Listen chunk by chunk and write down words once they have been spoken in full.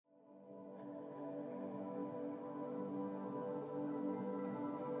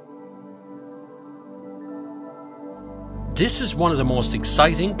This is one of the most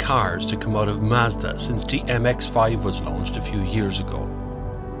exciting cars to come out of Mazda since the MX-5 was launched a few years ago.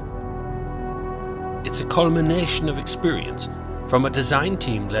 It's a culmination of experience from a design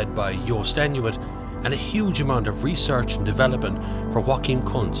team led by Joost Enuit and a huge amount of research and development for Joachim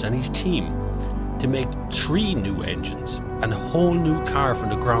Kunz and his team to make 3 new engines and a whole new car from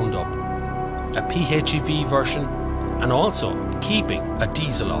the ground up, a PHEV version and also keeping a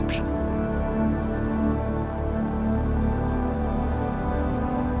diesel option.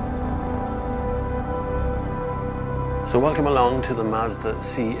 So welcome along to the Mazda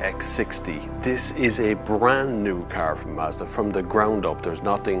CX-60. This is a brand new car from Mazda from the ground up. There's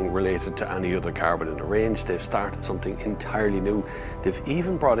nothing related to any other car within the range. They've started something entirely new. They've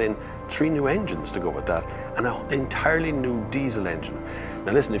even brought in 3 new engines to go with that and an entirely new diesel engine.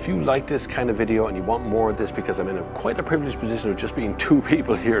 Now listen, if you like this kind of video and you want more of this, because I'm in quite a privileged position of just being 2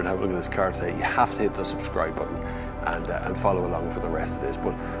 people here to have a look at this car today, you have to hit the subscribe button and follow along for the rest of this.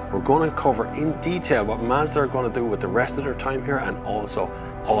 But we're going to cover in detail what Mazda are going to do with the rest of their time here, and also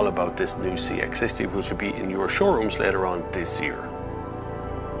all about this new CX-60, which will be in your showrooms later on this year.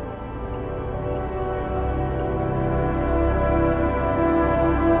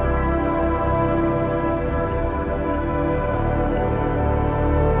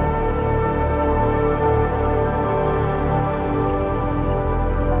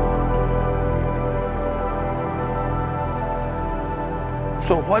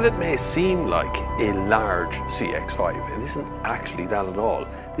 So while it may seem like a large CX-5, it isn't actually that at all.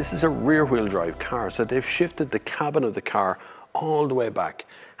 This is a rear-wheel drive car, so they've shifted the cabin of the car all the way back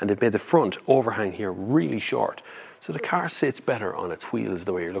and they've made the front overhang here really short. So the car sits better on its wheels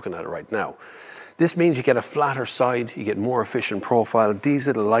the way you're looking at it right now. This means you get a flatter side, you get more efficient profile. These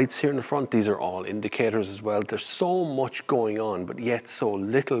little lights here in the front, these are all indicators as well. There's so much going on, but yet so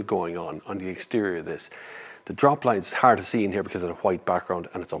little going on the exterior of this. The drop lines, it's hard to see in here because of the white background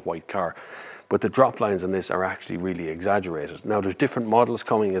and it's a white car, but the drop lines on this are actually really exaggerated. Now there's different models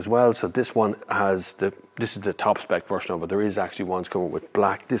coming as well, so this one has this is the top spec version of it. There is actually ones coming with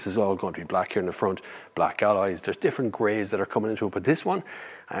black. This is all going to be black here in the front, black alloys. There's different greys that are coming into it, but this one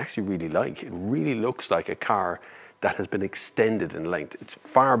I actually really like. It really looks like a car that has been extended in length. It's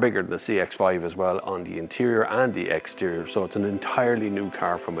far bigger than the CX-5 as well on the interior and the exterior, so it's an entirely new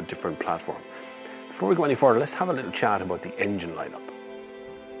car from a different platform. Before we go any further, let's have a little chat about the engine lineup.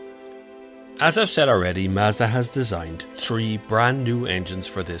 As I've said already, Mazda has designed 3 brand new engines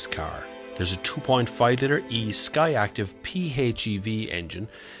for this car. There's a 2.5 litre Skyactiv PHEV engine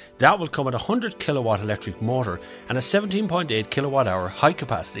that will come with a 100 kilowatt electric motor and a 17.8 kilowatt hour high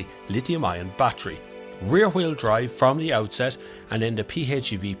capacity lithium ion battery. Rear wheel drive from the outset, and then the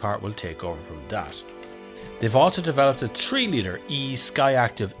PHEV part will take over from that. They've also developed a 3 litre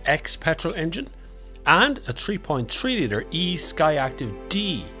Skyactiv X petrol engine and a 3.3 litre Skyactiv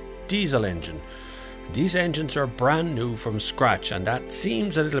D diesel engine. These engines are brand new from scratch, and that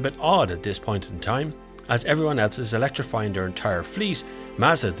seems a little bit odd at this point in time. As everyone else is electrifying their entire fleet,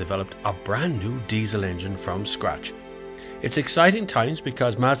 Mazda has developed a brand new diesel engine from scratch. It's exciting times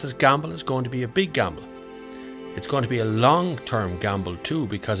because Mazda's gamble is going to be a big gamble. It's going to be a long-term gamble too,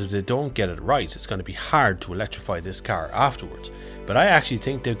 because if they don't get it right, it's going to be hard to electrify this car afterwards. But I actually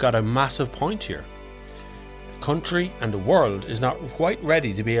think they've got a massive point here. Country and the world is not quite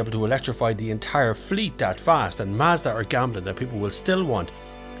ready to be able to electrify the entire fleet that fast, and Mazda are gambling that people will still want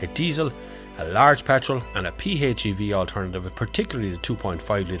a diesel, a large petrol and a PHEV alternative, particularly the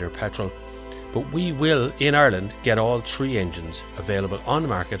 2.5 litre petrol. But we will in Ireland get all 3 engines available on the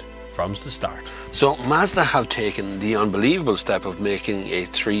market from the start. So Mazda have taken the unbelievable step of making a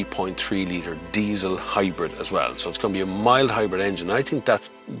 3.3 litre diesel hybrid as well. So it's going to be a mild hybrid engine. I think that's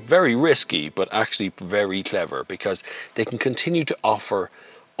very risky, but actually very clever, because they can continue to offer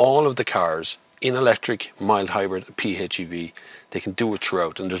all of the cars in electric, mild hybrid, PHEV. They can do it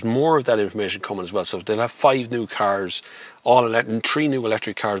throughout, and there's more of that information coming as well. So they'll have 5 new cars, all electric, and 3 new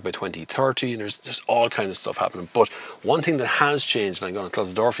electric cars by 2030, and there's just all kinds of stuff happening. But one thing that has changed, and I'm going to close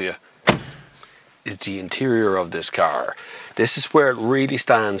the door for you, is the interior of this car. This is where it really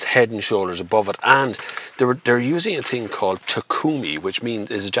stands head and shoulders above it, and they're using a thing called takumi, which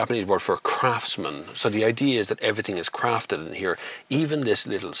is a Japanese word for craftsman. So the idea is that everything is crafted in here. Even this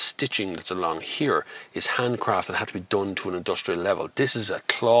little stitching that's along here is handcrafted, had to be done to an industrial level. This is a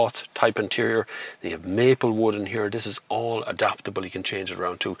cloth type interior. They have maple wood in here. This is all adaptable. You can change it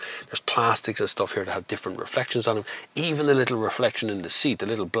around too. There's plastics and stuff here that have different reflections on them. Even the little reflection in the seat, the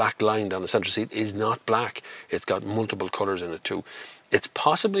little black line down the center seat, is not black. It's got multiple colors in it too. It's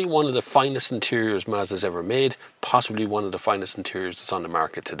possibly one of the finest interiors Mazda's ever made, possibly one of the finest interiors that's on the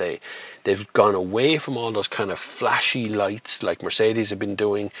market today. They've gone away from all those kind of flashy lights like Mercedes have been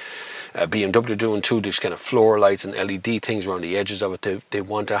doing, BMW doing too, these kind of floor lights and LED things around the edges of it. They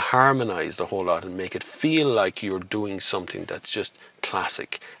want to harmonize the whole lot and make it feel like you're doing something that's just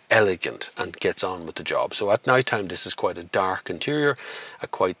classic, elegant, and gets on with the job. So at night time, this is quite a dark interior,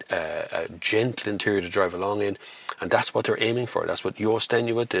 quite a gentle interior to drive along in, and that's what they're aiming for. That's what Jo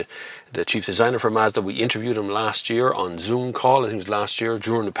Stenuit, the chief designer for Mazda, we interviewed him last year on Zoom call. I think it was last year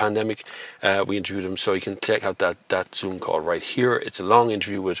during the pandemic. We interviewed him, so you can check out that Zoom call right here. It's a long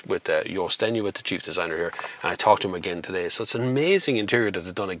interview with Jo Stenuit, the chief designer here, and I talked to him again today. So it's an amazing interior that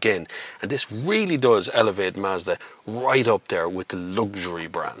they've done again, and this really does elevate Mazda right up there with the luxury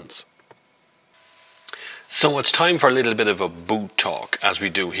brands. So it's time for a little bit of a boot talk, as we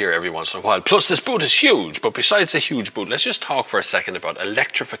do here every once in a while. Plus, this boot is huge, but besides the huge boot, let's just talk for a second about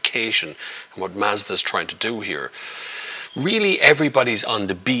electrification and what Mazda's trying to do here. Really, everybody's on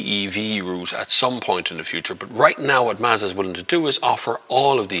the BEV route at some point in the future, but right now what Mazda's willing to do is offer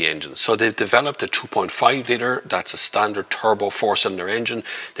all of the engines. So they've developed a 2.5 litre, that's a standard turbo 4-cylinder engine.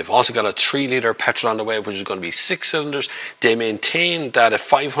 They've also got a 3 litre petrol on the way, which is going to be 6 cylinders. They maintain that a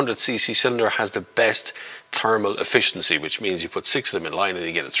 500cc cylinder has the best thermal efficiency, which means you put 6 of them in line and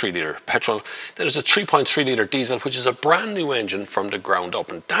you get a 3 litre petrol. Then there's a 3.3 litre diesel, which is a brand new engine from the ground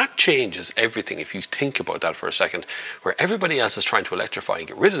up, and that changes everything if you think about that for a second. Where everybody else is trying to electrify and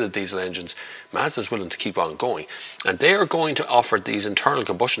get rid of the diesel engines, Mazda's willing to keep on going, and they are going to offer these internal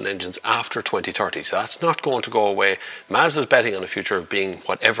combustion engines after 2030, so that's not going to go away. Mazda's betting on the future of being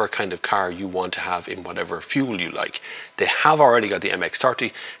whatever kind of car you want to have in whatever fuel you like. They have already got the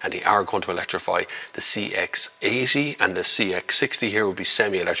MX-30, and they are going to electrify the CX-80, and the CX-60 here will be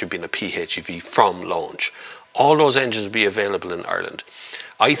semi-electric, being a PHEV from launch. All those engines will be available in Ireland.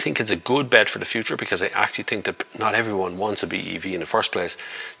 I think it's a good bet for the future, because I actually think that not everyone wants a BEV in the first place.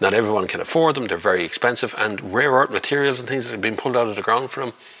 Not everyone can afford them, they're very expensive, and rare earth materials and things that have been pulled out of the ground for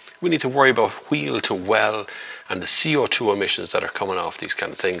them. We need to worry about wheel to well and the CO2 emissions that are coming off these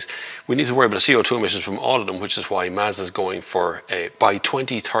kind of things. We need to worry about the CO2 emissions from all of them, which is why Mazda's going for, by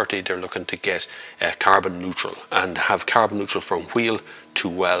 2030, they're looking to get carbon neutral and have carbon neutral from wheel to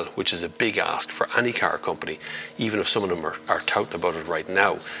well, which is a big ask for any car company. Even if some of them are touting about it right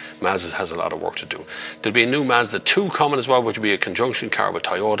now, Mazda has a lot of work to do. There'll be a new Mazda 2 coming as well, which will be a conjunction car with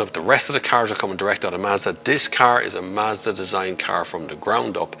Toyota, but the rest of the cars are coming direct out of Mazda. This car is a Mazda design car from the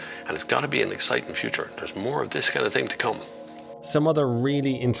ground up, and it's got to be an exciting future. There's more of this kind of thing to come. Some other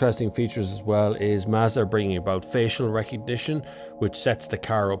really interesting features as well is Mazda are bringing about facial recognition, which sets the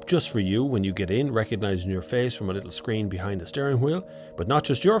car up just for you when you get in, recognizing your face from a little screen behind the steering wheel. But not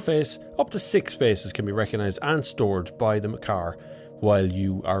just your face, up to 6 faces can be recognized and stored by the car while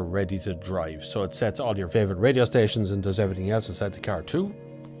you are ready to drive. So it sets all your favorite radio stations and does everything else inside the car too.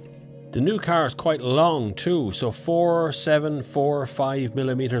 The new car is quite long too, so 5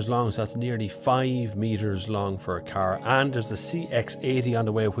 millimeters long, so that's nearly 5 meters long for a car. And there's the CX-80 on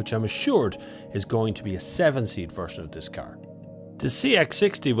the way, which I'm assured is going to be a 7-seat version of this car. The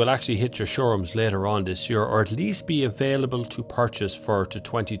CX-60 will actually hit your showrooms later on this year, or at least be available to purchase for the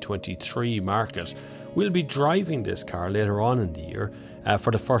 2023 market. We'll be driving this car later on in the year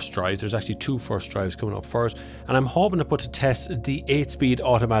for the first drive. There's actually 2 first drives coming up first, and I'm hoping to put to test the 8-speed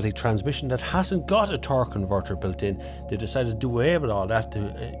automatic transmission that hasn't got a torque converter built in. They decided to do away with all that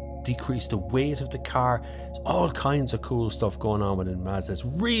to decrease the weight of the car. There's all kinds of cool stuff going on within Mazda. It's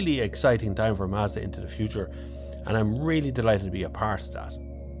really exciting time for Mazda into the future, and I'm really delighted to be a part of that.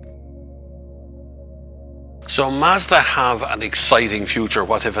 So Mazda have an exciting future.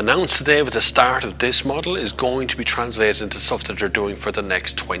 What they've announced today with the start of this model is going to be translated into stuff that they're doing for the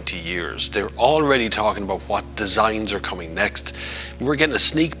next 20 years. They're already talking about what designs are coming next. We're getting a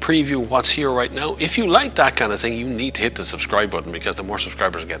sneak preview of what's here right now. If you like that kind of thing, you need to hit the subscribe button, because the more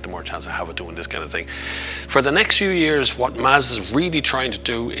subscribers I get, the more chance I have of doing this kind of thing. For the next few years, what Mazda's really trying to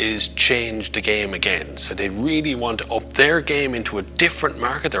do is change the game again. So they really want to up their game into a different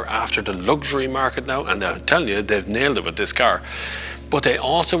market. They're after the luxury market now, and they're telling you they've nailed it with this car. But they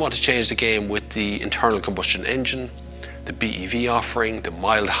also want to change the game with the internal combustion engine, the BEV offering, the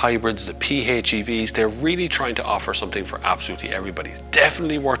mild hybrids, the PHEVs. They're really trying to offer something for absolutely everybody. It's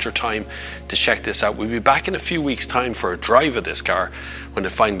definitely worth your time to check this out. We'll be back in a few weeks' time for a drive of this car when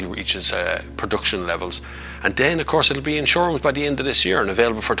it finally reaches production levels. And then, of course, it'll be in showrooms by the end of this year and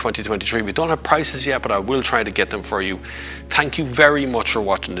available for 2023. We don't have prices yet, but I will try to get them for you. Thank you very much for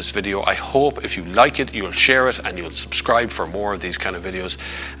watching this video. I hope if you like it, you'll share it and you'll subscribe for more of these kind of videos.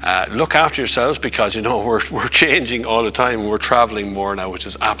 Look after yourselves, because, you know, we're changing all the time. time. We're traveling more now, which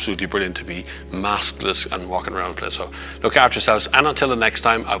is absolutely brilliant to be maskless and walking around the place. So look after yourselves, and until the next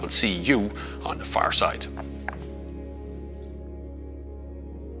time, I will see you on the far side.